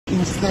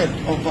instead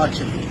of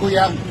actually,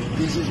 Kuya,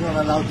 this is not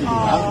allowed to do.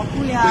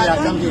 Kuya,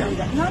 come here.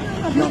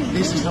 No,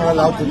 this is not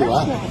allowed to do.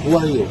 Who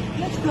are you?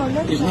 Let's go.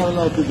 It's not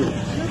allowed to do.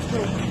 Let's go.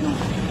 No.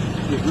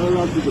 It's not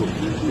allowed to do.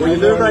 What you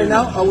do right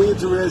now, I want you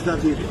to release that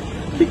video.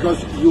 Because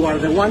you are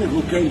the one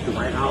who came to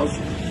my house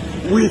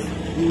with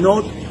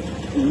not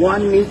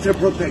 1 meter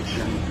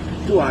protection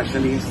to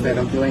actually, instead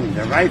of doing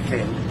the right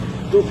thing,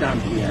 to come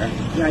here.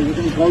 Yeah, you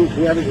can call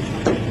whoever you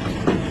want.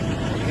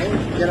 Okay?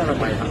 Get out of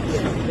my house.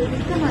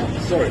 Come on.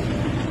 Sorry.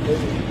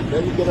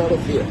 Let me get out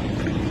of here.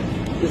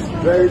 It's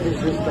very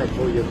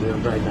disrespectful you're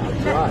doing right now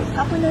to us.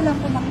 Ako na lang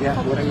po makikita. Yeah,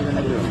 what are you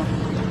gonna do?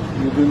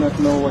 You do not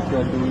know what you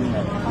are doing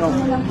now. No,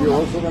 you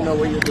also don't know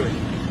what you're doing.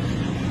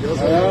 You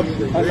also I have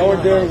an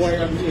order why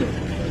I'm here.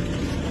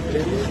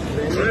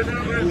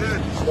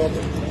 Stop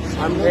it.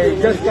 I'm not Hey,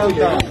 just calm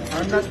down.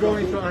 I'm not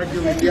going to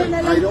argue with you.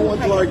 I don't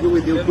want to argue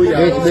with you,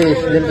 Kuya. What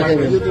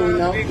you're doing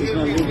now is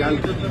not legal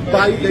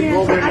by the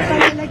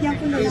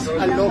government. It's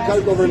a local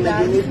government.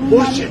 You need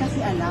push it.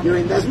 Your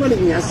investment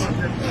in us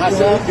has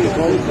a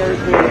people.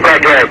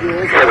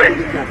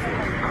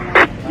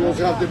 You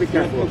also have to be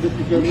careful.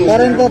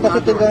 Parang po,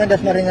 bakit yung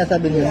das na rin nga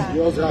sabi niyo?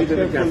 You also have to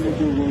be careful.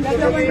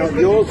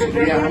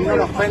 Yeah, I'm not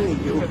offending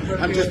you.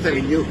 I'm just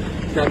telling you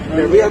that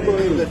the real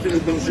problem in the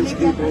Philippines is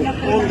people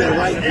on the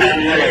right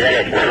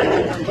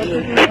path.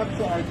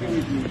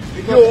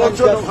 You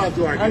also don't have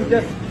to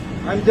argue.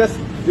 I'm just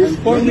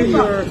informing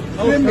your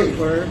house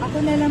helper. Ako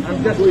na lang po.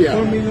 I'm just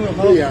informing your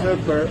house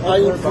helper. I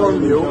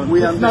inform you. We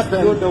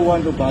understand. You're the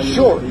one who values.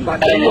 Sure, but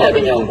you have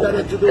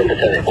nothing to do with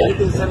the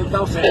Philippines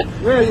 7,000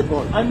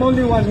 people. I'm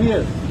only one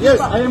here.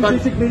 Yes, I am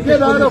but designated get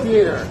out of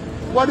police here.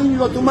 Why don't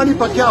you go to Manny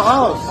Pacquiao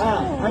house?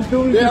 I'm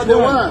doing They this are the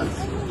one. ones.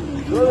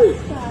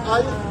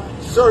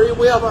 Sorry,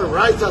 we have a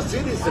right as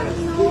citizens.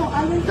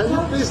 Can you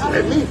please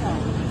let me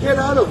get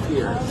out of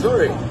here?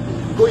 Sorry.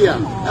 Kuya,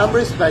 I'm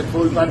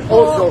respectful, but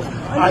also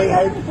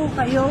I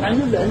can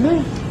you let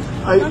me?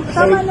 I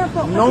say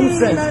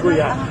nonsense,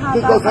 Kuya,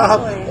 because I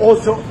have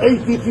also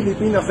 80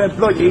 Filipinos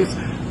employees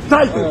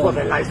fighting for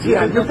their lives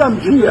here. You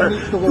come here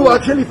to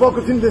actually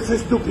focus on this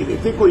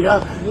stupidity, Kuya.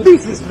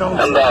 This is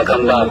nonsense.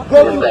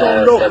 Go to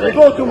Tondo,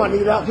 go to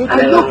Manila,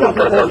 and look at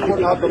the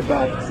people out of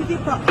that.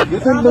 You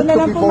don't look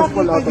to be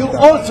boastful out of You that.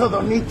 also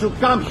don't need to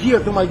come here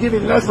to my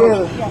giving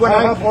lessons when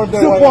I'm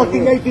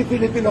supporting 80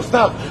 Filipino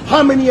staff.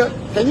 How many?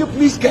 Can you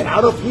please get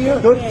out of here?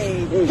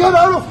 Get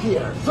out of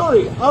here.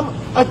 Sorry, I'm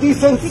a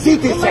decent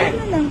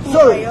citizen.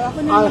 Sorry,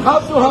 I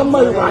have to have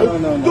my right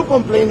to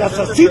complain as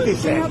a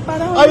citizen.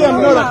 I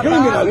am not a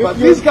criminal, but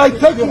this guy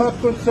taking You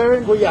have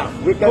concern? Kuya,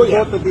 We can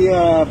go to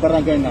the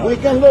barangay now. we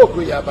can go,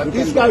 Kuya, but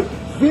this guy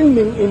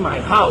filming in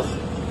my house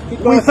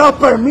without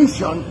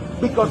permission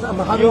because I'm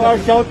having You are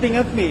shouting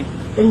at me.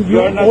 and you you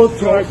are not-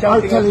 also you are are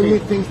shouting at telling me. me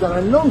things that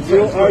are nonsense.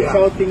 You are Kuya.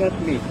 shouting at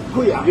me.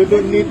 Kuya, You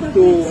don't need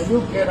to. can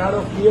you get out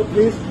of here,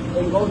 please,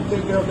 and go and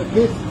take care of the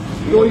kids?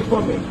 Do it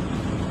for me.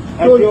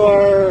 And Do it you for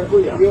are me.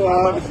 Kuya. you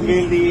are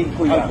mainly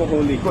Kuya.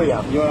 alcoholic. Kuya.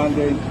 You're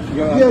under.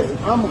 You're Yes,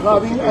 under- I'm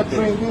having a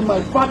train in my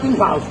fucking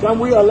house. Can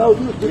we allow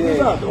you to do Yeah,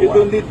 that? or you what?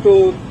 don't need to.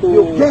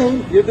 You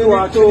came You to don't need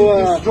actually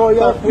to destroy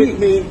our talk with peace.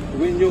 me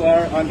when you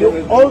are under You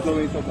the also-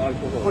 influence of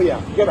alcohol. Kuya,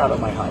 get out of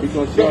my house.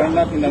 Because you Get are out.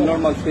 not in a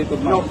normal state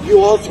of No, mind. you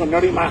also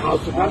not in my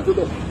house to come to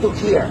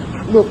here.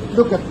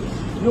 Look at this.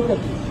 Look at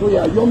this.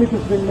 Kuya, you want me to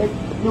film it?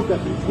 Look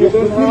at this. You Here's the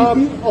don't have-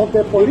 Philippines of the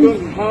you police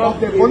don't have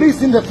of the a-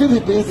 police in the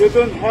Philippines. You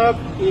don't have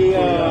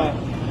a.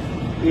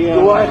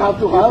 Do I have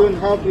to have? You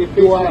don't have a face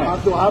Do I mask.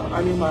 have to have?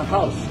 I'm in my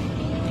house.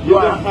 You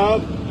don't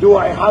have. Do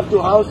I have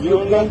to house?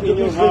 You're You not came to in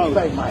your house.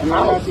 disrespect my You're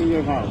house. not in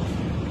your house.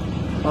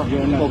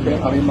 You're not.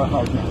 Okay, I'm in my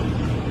house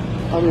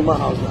now. I'm in my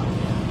house now.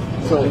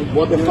 So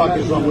what the You're fuck not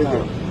is in wrong your with you?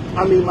 house.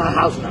 I'm in my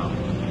house now.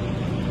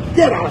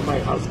 Get out of my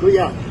house,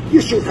 Kuya.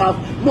 You should have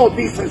more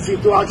decency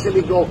to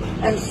actually go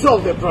and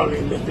solve the problem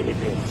in the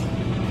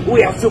Philippines.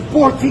 We are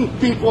supporting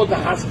people that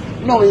has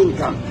no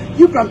income.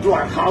 You come to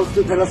our house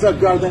to tell us a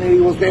garden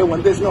area was there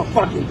when there's no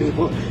fucking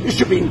people. You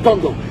should be in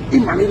Tondo,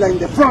 in Manila, in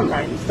the front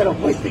line instead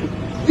of wasting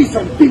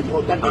decent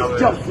people that give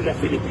jobs to the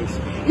Philippines.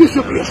 You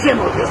should be ashamed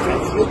of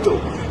yourselves, you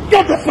too.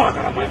 Get the fuck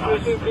out of my house.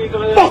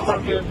 Both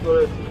of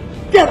you.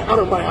 Get out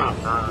of my house.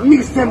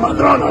 Mr.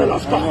 Madrona de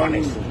los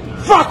cojones.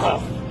 Fuck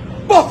off.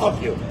 Both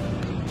of you.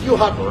 You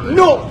have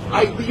no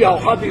idea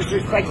of how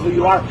disrespectful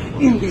you are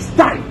in this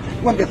time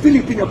when the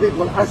Filipino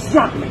people are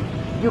struggling.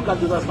 You can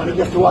do that money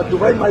just to what? To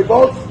raise my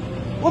votes?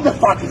 What the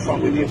fuck is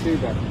wrong with you?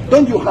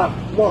 Don't you have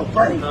more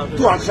brain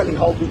to actually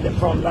help in the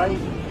front line?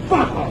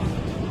 Fuck off.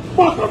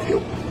 Both of you.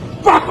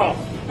 Fuck off.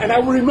 And I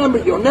will remember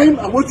your name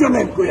and what's your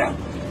name, Kuya?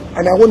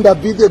 And I want that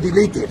video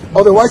deleted.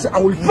 Otherwise, I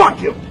will fuck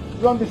you.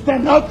 You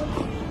understand that?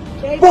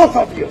 Both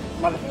of you,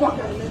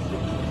 motherfucker.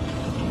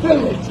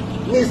 Film it.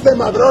 Mr.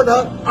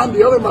 Madrona and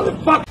the other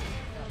motherfucker.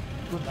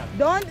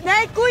 Don't,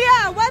 hey,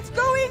 Kuya, what's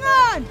going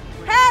on?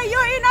 Hey,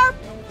 you're in our,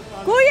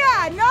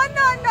 Kuya,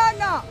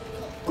 no.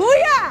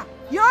 Kuya,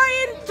 you're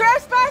in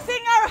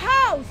trespassing our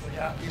house.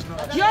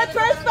 You're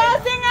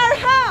trespassing our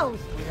house.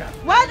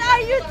 What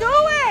are you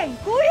doing?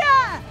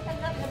 Kuya!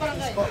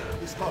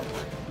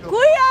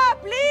 Kuya,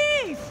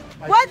 please!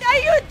 What are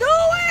you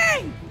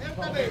doing?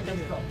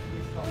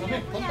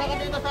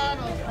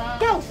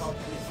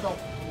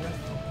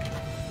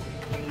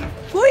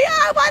 Kuya,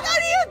 what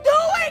are you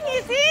doing?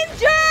 He's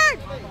injured!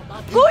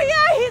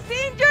 Kuya, he's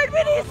injured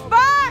with his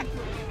back!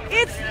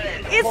 It's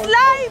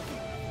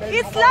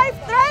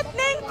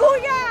life-threatening,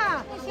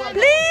 Kuya!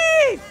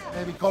 Please!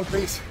 Baby, call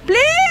police.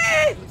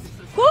 Please!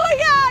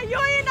 Kuya,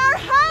 you're in our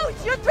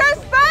house! You're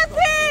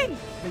trespassing!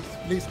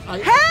 Please,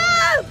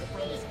 Help!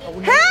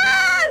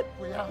 Help!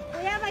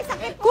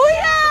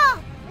 Kuya!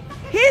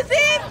 He's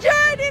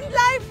injured and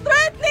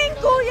life-threatening,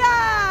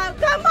 Kuya!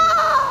 Come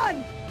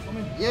on!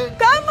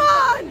 Come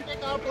on!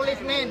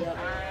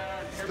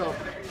 Stop.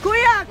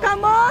 Kuya,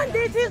 come on!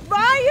 This is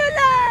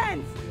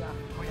violence!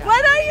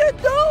 What are you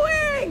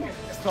doing?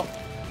 Stop.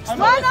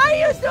 What are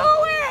you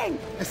doing?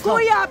 Stop.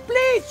 Kuya,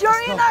 please,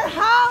 you're in Stop. our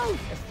house!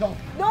 Stop.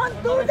 Don't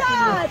do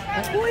that!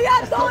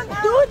 Kuya, don't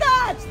do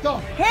that!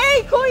 Stop.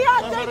 Hey,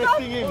 Kuya,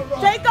 arresting him.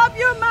 take off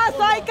your mask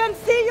so I can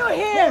see you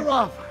here!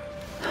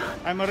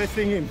 I'm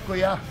arresting him.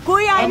 Kuya.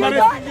 Kuya, I'm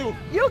arresting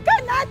you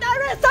cannot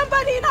arrest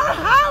somebody in our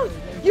house!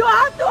 You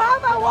have to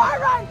have a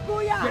warrant,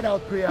 Kuya! Get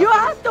out, Kuya. You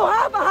have to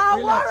have a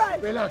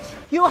warrant! Relax.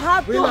 You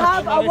have to Relax.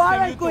 have a I'm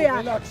warrant, arresting you too. Kuya!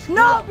 Relax.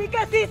 No,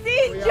 because he's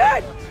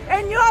injured!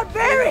 And you are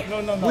very...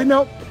 No. We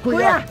know.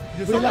 Kuya.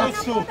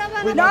 Relax. No,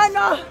 Relax.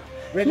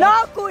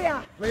 no,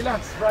 Kuya!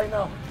 Relax right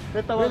now.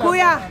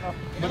 Kuya,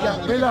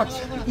 Relax.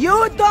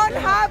 you don't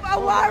have a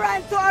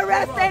warrant to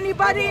arrest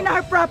anybody in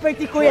our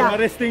property, I'm Kuya!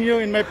 arresting you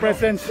in my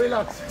presence.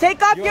 Relax.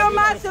 Take off your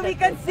mask so we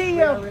can see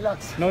you!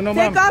 Relax. No, Take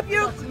ma'am. off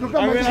your... Look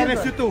at I my will arrest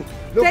you children. too.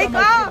 Look at Take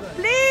my off, children.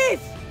 please!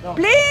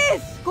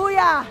 Please,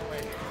 Kuya!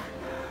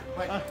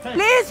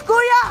 Please,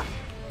 Kuya!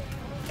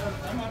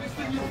 I'm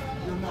arresting you.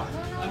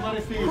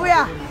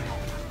 Kuya!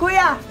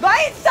 Kuya! Go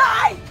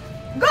inside!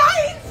 Go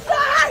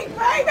inside,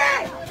 baby!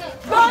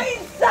 Go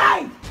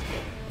inside!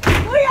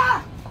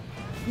 Kuya!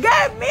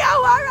 Give me a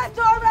warrant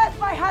to arrest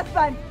my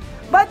husband!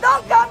 But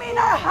don't come in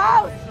our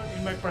house!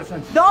 In my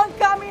presence. Don't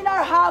come in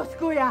our house,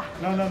 Kuya!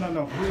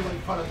 No. We will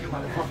follow you,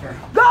 motherfucker.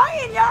 Go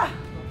in your...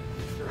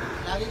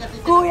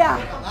 Kuya!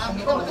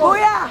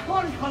 Kuya!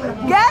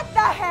 Get the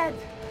head!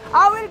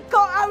 I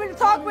will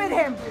talk with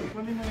him!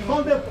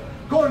 Call them.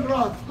 Call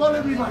Ralph. Call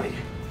everybody.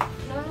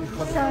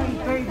 Sorry,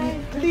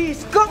 baby.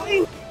 Please, come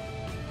in!